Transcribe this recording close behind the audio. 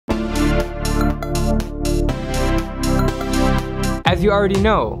As you already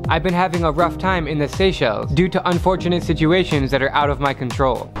know, I've been having a rough time in the Seychelles due to unfortunate situations that are out of my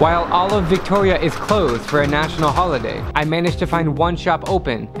control. While all of Victoria is closed for a national holiday, I managed to find one shop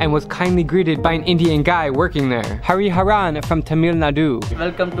open and was kindly greeted by an Indian guy working there. Hari Haran from Tamil Nadu.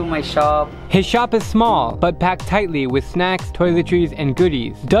 Welcome to my shop. His shop is small, but packed tightly with snacks, toiletries, and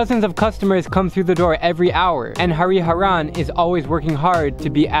goodies. Dozens of customers come through the door every hour, and Hari Haran is always working hard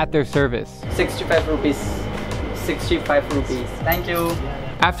to be at their service. 65 rupees. 65 rupees. Thank you.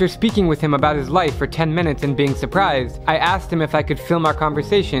 After speaking with him about his life for 10 minutes and being surprised, I asked him if I could film our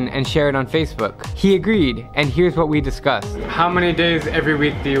conversation and share it on Facebook. He agreed, and here's what we discussed. How many days every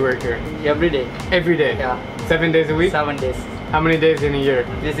week do you work here? Every day. Every day? Yeah. 7 days a week? 7 days. How many days in a year?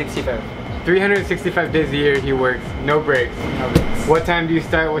 365. 365 days a year he works, no breaks. No breaks. What time do you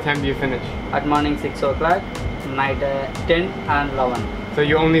start, what time do you finish? At morning 6 o'clock, night 10 and 11. So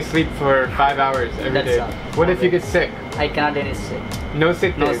you only sleep for 5 hours every day. That's all. What if you get sick? I cannot any sick. No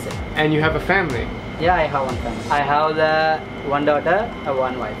sick No days? sick. And you have a family? Yeah, I have one family. I have one daughter and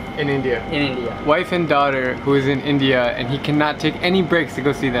one wife. In India? In India. Wife and daughter who is in India and he cannot take any breaks to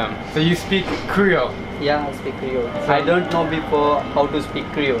go see them. So you speak Creole? Yeah, I speak Creole. I don't know before how to speak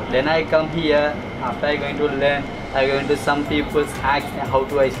Creole. Then I come here, after I going to learn, I going to some people's ask how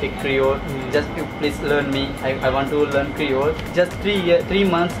do I speak Creole. Just you please learn me. I want to learn Creole. Just 3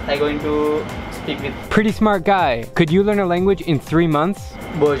 months I going to speak with. Pretty smart guy. Could you learn a language in 3 months?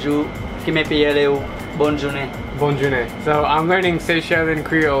 Bonjour, qui me paye bonne journée. Bonne journée. So I'm learning Seychelles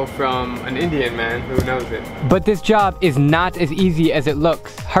Creole from an Indian man who knows it. But this job is not as easy as it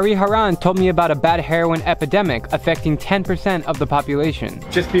looks. Hari Haran told me about a bad heroin epidemic affecting 10% of the population.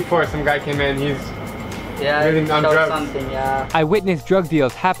 Just before some guy came in, he's really on drugs. Something, yeah. I witnessed drug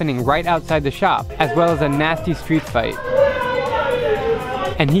deals happening right outside the shop, as well as a nasty street fight.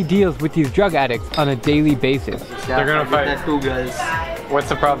 And he deals with these drug addicts on a daily basis. Yeah, they're gonna fight. The 2 girls. What's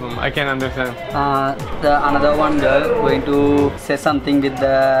the problem? I can't understand. Another one girl going to say something with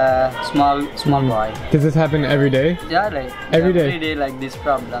the small boy. Does this happen every day? Yeah, like every day like these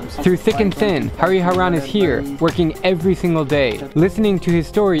problems. Through thick and thin, Hari Haran is here, working every single day. Listening to his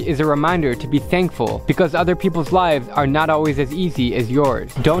story is a reminder to be thankful, because other people's lives are not always as easy as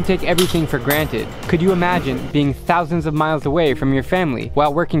yours. Don't take everything for granted. Could you imagine being thousands of miles away from your family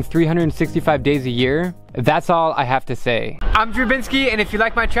while working 365 days a year? That's all I have to say. I'm Drubinski, and if you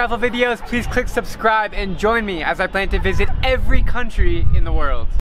like my travel videos, please click subscribe and join me as I plan to visit every country in the world.